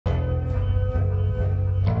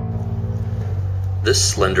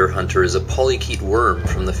This slender hunter is a polychaete worm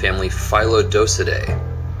from the family Phylodosidae.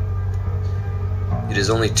 It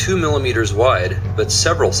is only 2 millimeters wide, but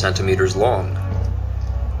several centimeters long.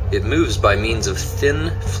 It moves by means of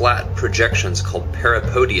thin, flat projections called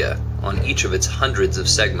parapodia on each of its hundreds of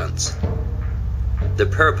segments. The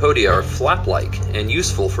parapodia are flap-like and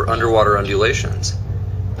useful for underwater undulations,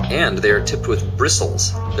 and they are tipped with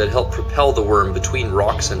bristles that help propel the worm between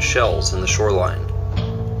rocks and shells in the shoreline.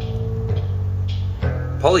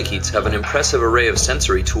 Polychaetes have an impressive array of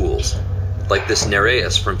sensory tools, like this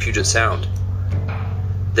Nereus from Puget Sound.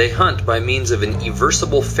 They hunt by means of an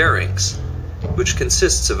eversible pharynx, which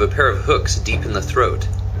consists of a pair of hooks deep in the throat.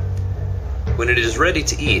 When it is ready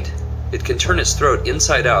to eat, it can turn its throat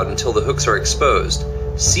inside out until the hooks are exposed,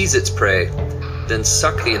 seize its prey, then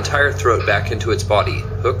suck the entire throat back into its body,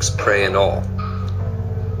 hooks, prey, and all.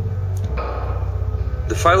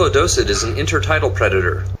 The Phylodosid is an intertidal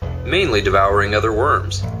predator, mainly devouring other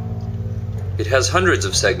worms. It has hundreds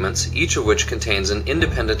of segments, each of which contains an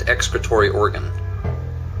independent excretory organ.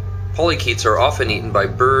 Polychaetes are often eaten by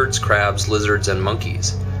birds, crabs, lizards, and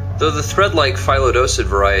monkeys, though the thread-like Phylodosid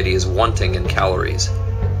variety is wanting in calories.